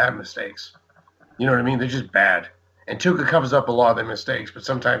 They're all bad mistakes. You know what I mean? They're just bad. And Tuca covers up a lot of their mistakes, but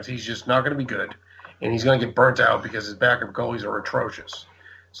sometimes he's just not going to be good, and he's going to get burnt out because his backup goalies are atrocious.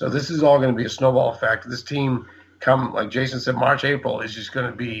 So this is all going to be a snowball effect. This team, come like Jason said, March, April is just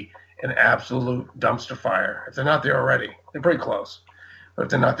going to be an absolute dumpster fire. If they're not there already, they're pretty close. But if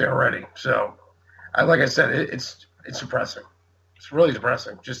they're not there already, so. Like I said, it's depressing. It's really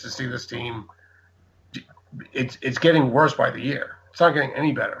depressing just to see this team. It's getting worse by the year. It's not getting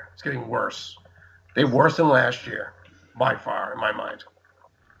any better. It's getting worse. They're worse than last year, by far, in my mind.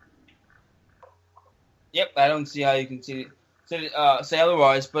 Yep, I don't see how you can say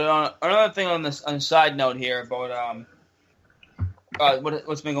otherwise. But another thing on a side note here about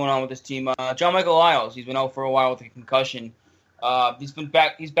what's been going on with this team, John Michael Lyles, he's been out for a while with a concussion. He's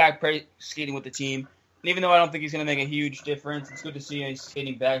back skating with the team. And even though I don't think he's going to make a huge difference, it's good to see him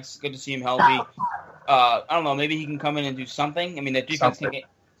skating back. It's good to see him healthy. I don't know, maybe he can come in and do something. I mean, the defense can't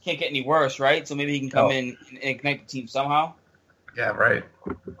get any worse, right? So maybe he can come in and ignite the team somehow. Yeah, right.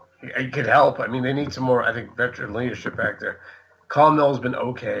 He could help. I mean, they need some more, I think, veteran leadership back there. Colin Miller's been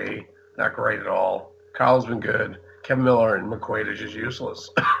okay, not great at all. Carl's been good. Kevin Miller and McQuaid are just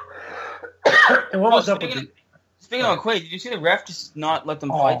useless. And what was up with Speaking of McQuaid, did you see the ref just not let them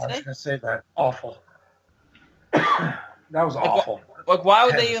fight today? I was going to say that. Awful. That was awful. Why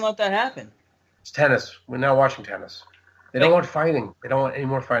would they even let that happen? It's tennis. We're now watching tennis. They don't want fighting. They don't want any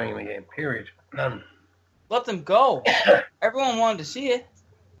more fighting in the game. Period. None. Let them go. Everyone wanted to see it.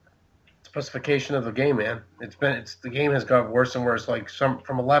 It's a specification of the game, man. The game has got worse and worse. Like from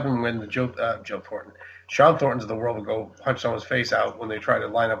 11 when Sean Thornton's of the world would go punch someone's face out when they try to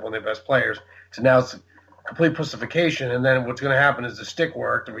line up one of their best players. To now it's complete pussification, and then what's going to happen is the stick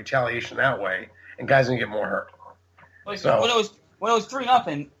work, the retaliation that way, and guys are going to get more hurt. When it was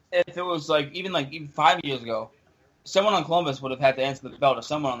 3-0, if it was even 5 years ago, someone on Columbus would have had to answer the bell to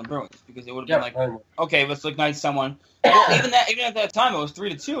someone on the Bruins because it would have been okay, let's ignite someone. Well, even at that time, it was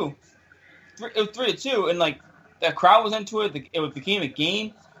 3-2. It was 3-2, and the crowd was into it. It became a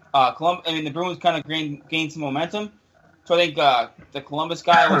game. The Bruins kind of gained some momentum. So I think the Columbus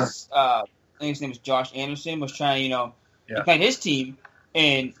guy was. I think his name was Josh Anderson, was trying to, ignite his team,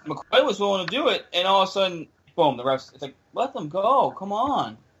 and McQuaid was willing to do it, and all of a sudden, boom, the refs, it's like, let them go, come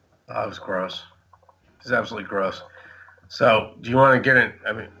on. Oh, it was gross. It's absolutely gross. So, do you want to get in,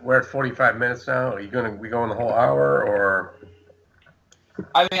 we're at 45 minutes now, we going the whole hour, or?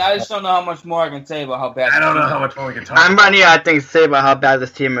 I just don't know how much more I can say about how bad I don't know how much more we can talk about. I'm running out of things to say about how bad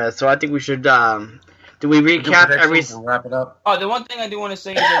this team is, so I think we should, do we recap and wrap it up? Oh, the one thing I do want to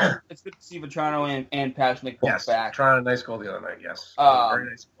say is that it's good to see Vetrano and Pastrnak both back. Vetrano, nice goal the other night, yes. Very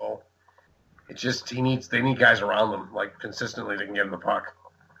nice goal. It's just they need guys around them, consistently that can get him the puck.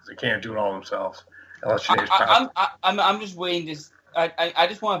 Because they can't do it all themselves. Unless I'm just waiting I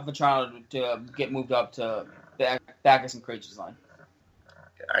just want Vetrano to get moved up to the Backes and Krejci's line.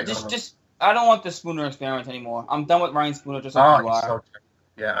 I don't want the Spooner experiment anymore. I'm done with Ryan Spooner just like you are.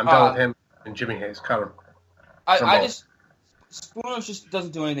 I'm done with him. And Jimmy Hayes, cut him. Spooner just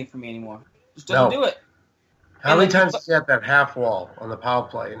doesn't do anything for me anymore. Just doesn't do it. How many times is he at that half wall on the power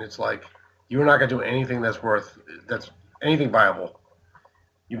play, and it's like, you're not going to do anything that's anything viable.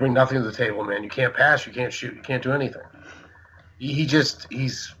 You bring nothing to the table, man. You can't pass, you can't shoot, you can't do anything. He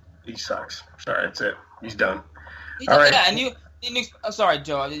sucks. Sorry, that's it. He's done. All right. Yeah, sorry,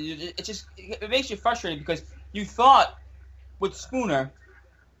 Joe. It makes you frustrated because you thought with Spooner,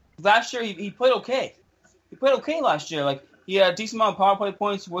 last year he played okay. He played okay last year. He had a decent amount of power play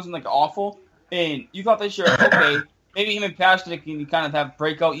points. He wasn't awful. And you thought this year, okay, maybe him and Pasternak can kind of have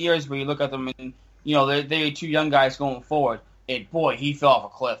breakout years where you look at them and, they're two young guys going forward. And, boy, he fell off a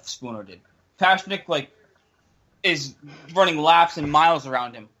cliff, Spooner did. Pasternak, is running laps and miles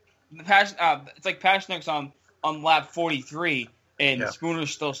around him. It's like Pasternak's on lap 43, and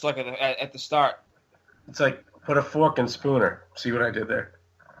Spooner's still stuck at the start. It's like, put a fork in Spooner. See what I did there?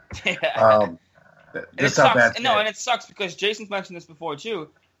 And it sucks. And it sucks because Jason's mentioned this before, too,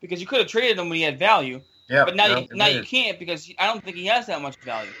 because you could have traded him when he had value. Yeah, but now you can't because I don't think he has that much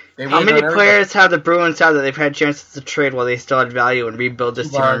value. How many players have the Bruins had that they've had chances to trade while they still had value and rebuild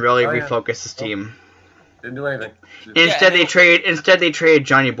this team and really refocus this team? Didn't do anything. Instead, they trade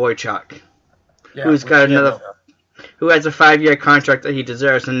Johnny Boychuk, who's got who has a 5-year contract that he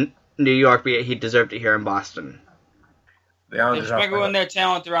deserves in New York, but he deserved it here in Boston. They're sprinkling their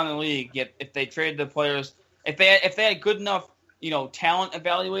talent around the league. Yet, if they trade the players, if they had good enough, talent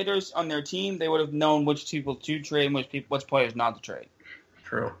evaluators on their team, they would have known which people to trade and which players not to trade.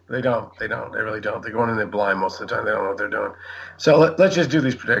 True. They don't. They really don't. They're going in there blind most of the time. They don't know what they're doing. So let's just do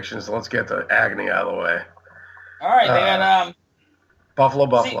these predictions. Let's get the agony out of the way. All right. They got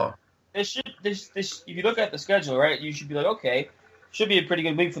Buffalo. This if you look at the schedule, right, you should be like, okay, should be a pretty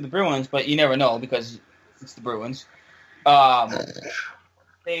good week for the Bruins, but you never know because it's the Bruins.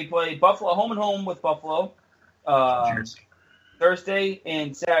 They play Buffalo home and home with Buffalo Thursday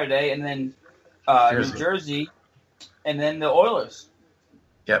and Saturday, and then New Jersey, and then the Oilers.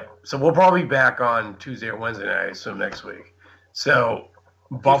 Yep. So we'll probably be back on Tuesday or Wednesday night, I assume, next week. So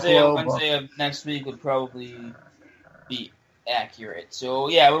Buffalo. Wednesday of next week would probably be accurate. So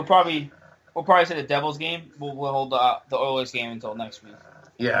yeah, we'll probably say the Devils game. We'll hold the Oilers game until next week.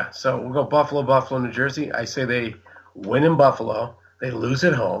 Yeah. So we'll go Buffalo, New Jersey. I say they win in Buffalo. They lose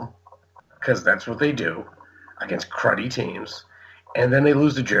at home because that's what they do against cruddy teams, and then they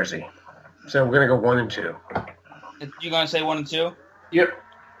lose to Jersey. So we're gonna go 1 and 2. You gonna say 1 and 2? Yep.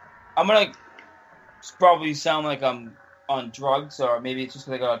 I'm gonna probably sound like I'm on drugs, or maybe it's just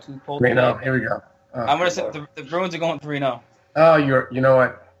because I got a tooth pulled. 3-0. Here we go. I'm gonna say the Bruins are going 3-0. Oh, you know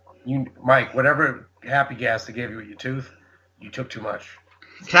what, Mike? Whatever happy gas they gave you with your tooth, you took too much.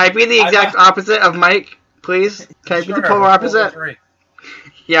 Can I be the exact opposite of Mike, please? Can I be the polar opposite?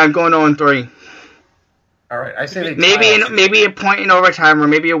 Yeah, I'm going 0-3. All right, I say maybe a point in overtime, or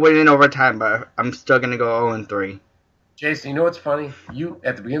maybe a win in overtime, but I'm still gonna go 0-3. Jason, you know what's funny? You,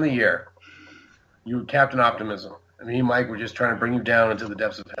 at the beginning of the year, you were Captain Optimism. And me and Mike were just trying to bring you down into the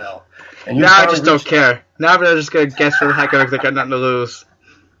depths of hell. And you now I just don't care. Now I'm just going to guess for the heck of it because I got nothing to lose.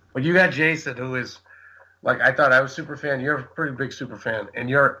 But you got Jason, who is, I thought I was a super fan. You're a pretty big super fan. And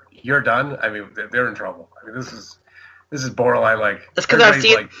you're done. I mean, they're in trouble. I mean, this is borderline It's because I've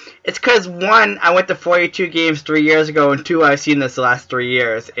seen. It's because 1, I went to 42 games 3 years ago, and 2, I've seen this the last 3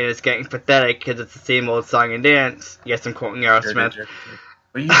 years, and it's getting pathetic because it's the same old song and dance. Yes, I'm quoting Aerosmith.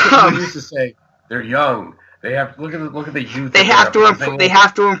 But you used to say they're young. They have look at the youth. They have to improve. They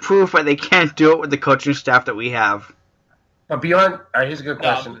have to improve, but they can't do it with the coaching staff that we have. But beyond, here's a good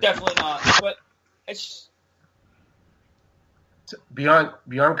question. No, definitely not. But it's beyond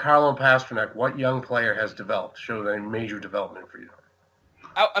Carlo and Pasternak. What young player has developed? Showed a major development for you.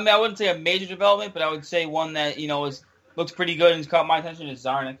 I mean, I wouldn't say a major development, but I would say one that looks pretty good and has caught my attention is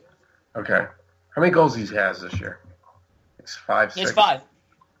Zarnik. Okay, how many goals he has this year? It's 5, 6. It's 5.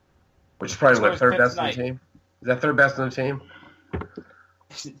 Which is probably third best in the team. Is that third best in the team?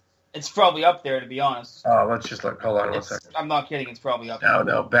 It's probably up there, to be honest. Oh, let's just hold on 1 second. I'm not kidding. It's probably up there.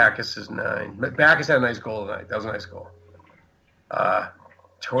 No, Backus is 9. But Backus had a nice goal tonight. That was a nice goal.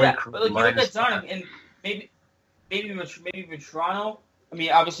 Torrey Krug, but you look at Zarnik, and maybe with Toronto. I mean,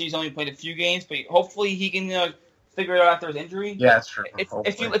 obviously he's only played a few games, but hopefully he can figure it out after his injury. Yeah, that's true.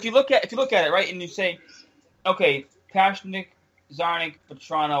 If you look at it right, and you say, okay, Pasternak, Zarnik,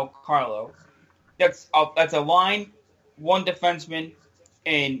 Toronto, Carlo. That's a line, 1 defenseman,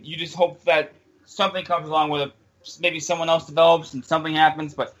 and you just hope that something comes along with maybe someone else develops and something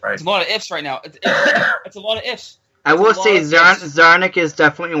happens. But It's a lot of ifs right now. It's a lot of ifs. I will say Zarnik is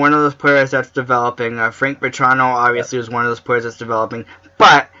definitely one of those players that's developing. Frank Bertrano obviously is one of those players that's developing,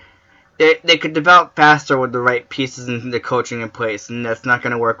 but they could develop faster with the right pieces and the coaching in place, and that's not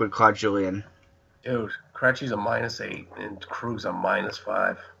going to work with Claude Julien. Dude, Krejci's a -8 and Krug's a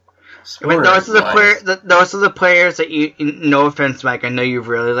 -5. I mean, those are the players that you. No offense, Mike. I know you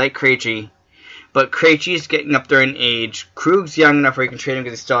really like Krejci, but Krejci's getting up there in age. Krug's young enough where you can trade him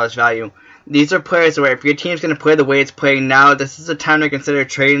because he still has value. These are players where if your team's going to play the way it's playing now, this is the time to consider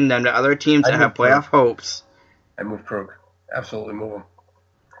trading them to other teams that have playoff hopes. I move Krug. Absolutely move him.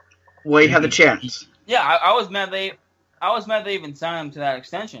 Well, you have the chance. Yeah, I was mad I was mad they even signed him to that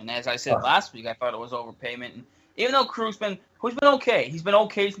extension. As I said last week, I thought it was overpayment. And even though Krug's been okay. He's been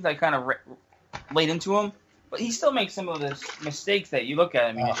okay since I kind of laid into him. But he still makes some of the mistakes that you look at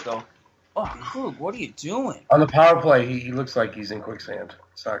him and you just go, oh, Krug, what are you doing? On the power play, he looks like he's in quicksand.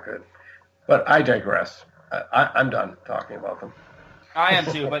 It's not good. But I digress. I'm done talking about them. I am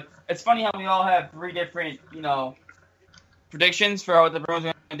too, but it's funny how we all have 3 different, predictions for what the Bruins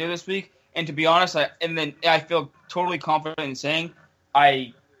are going to do this week. And to be honest, I feel totally confident in saying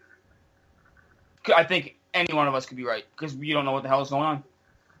I think any one of us could be right because we don't know what the hell is going on.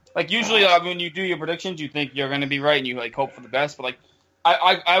 Like usually, when you do your predictions, you think you're going to be right and you hope for the best. But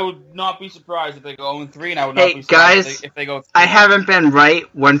I would not be surprised if they go 0-3, and I would not be surprised if they go 3. I haven't been right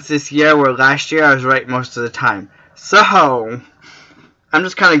once this year, where last year I was right most of the time. So I'm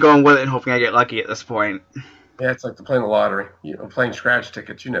just kind of going with it and hoping I get lucky at this point. Yeah, it's like playing the lottery. Playing scratch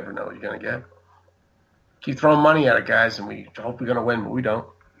tickets, you never know what you're going to get. Keep throwing money at it, guys, and we hope we're going to win, but we don't.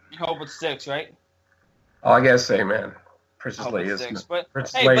 You hope it sticks, right? All I got to say, man, Princess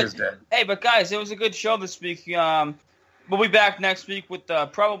Leia is dead. Hey, but guys, it was a good show this week. We'll be back next week with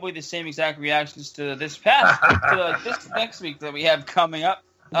probably the same exact reactions to this this next week that we have coming up.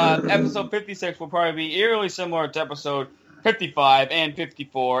 Episode 56 will probably be eerily similar to episode 55 and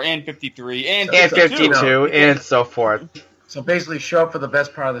 54 and 53 and 52 and so forth. So basically, show up for the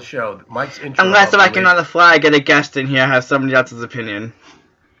best part of the show. Mike's intro. Unless if I can on the fly get a guest in here, have somebody else's opinion.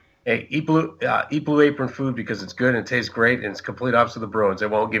 Hey, eat Blue Apron food because it's good and it tastes great and it's complete opposite of the Bruins. It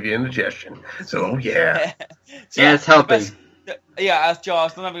won't give you indigestion. So yeah, and it's healthy. Yeah, Joe, I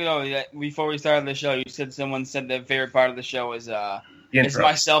was still never know before we started the show. You said someone said their favorite part of the show is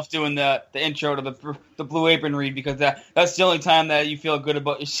myself doing the intro to the Blue Apron read because that's the only time that you feel good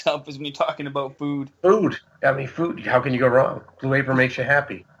about yourself is when you're talking about food. Food. I mean, food. How can you go wrong? Blue Apron makes you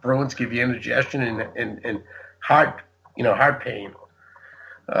happy. Bruins give you indigestion and heart pain.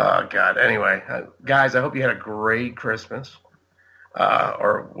 Oh, God. Anyway, guys, I hope you had a great Christmas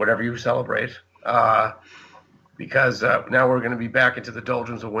or whatever you celebrate because now we're going to be back into the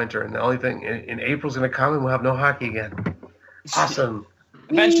doldrums of winter, and the only thing in April's going to come and we'll have no hockey again. Awesome.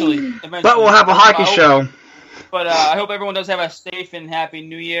 Eventually. But we'll have a hockey show. But I hope everyone does have a safe and happy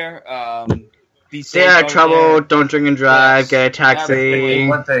New Year. Be safe. Stay out of trouble. Don't drink and drive. Get a taxi.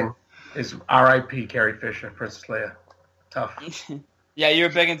 One thing is R.I.P. Carrie Fisher, Princess Leia. Tough. Yeah, you're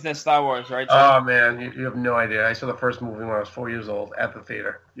big into Star Wars, right? Oh, man, you have no idea. I saw the first movie when I was 4 years old at the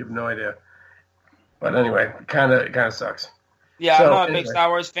theater. You have no idea. But anyway, it kind of sucks. Yeah, I'm not a big Star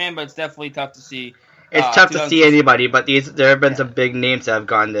Wars fan, but it's definitely tough to see. It's tough to see anybody, but there have been some big names that have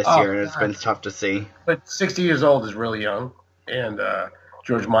gone this year, and it's been tough to see. But 60 years old is really young. And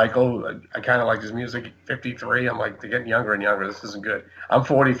George Michael, I kind of like his music. 53, I'm like, they're getting younger and younger. This isn't good. I'm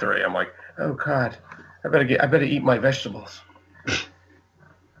 43. I'm like, oh, God, I better eat my vegetables.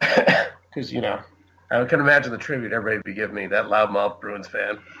 Because, I can imagine the tribute everybody would be giving me, that loudmouth Bruins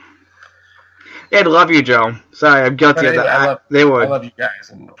fan. Yeah, I love you, Joe. Sorry, I'm guilty of that. They would. I love you guys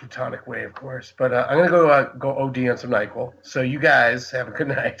in a platonic way, of course. But I'm going to go OD on some NyQuil. So you guys have a good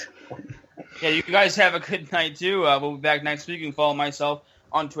night. Yeah, you guys have a good night, too. We'll be back next week. You can follow myself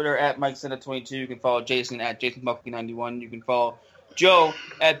on Twitter at MikeSenna22. You can follow Jason at JasonBuckley91. You can follow Joe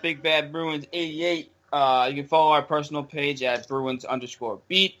at BigBadBruins88. You can follow our personal page at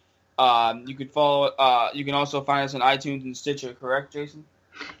Bruins_beat. You can follow. You can also find us on iTunes and Stitcher. Correct, Jason?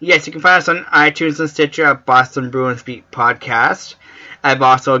 Yes, you can find us on iTunes and Stitcher at Boston Bruins Beat Podcast. I've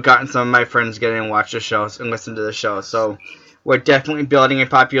also gotten some of my friends get in and watch the shows and listen to the show. So we're definitely building in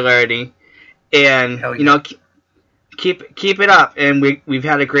popularity, and keep it up. And we've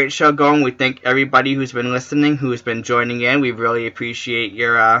had a great show going. We thank everybody who's been listening, who's been joining in. We really appreciate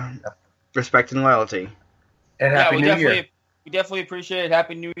your respect and loyalty. And Happy New Year. We definitely appreciate it.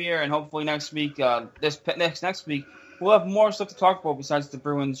 Happy New Year, and hopefully next week, next week, we'll have more stuff to talk about besides the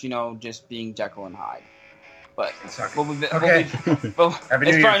Bruins, just being Jekyll and Hyde. But it's probably not going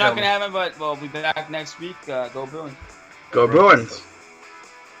to happen, but we'll be back next week. Go Bruins. Go Bruins.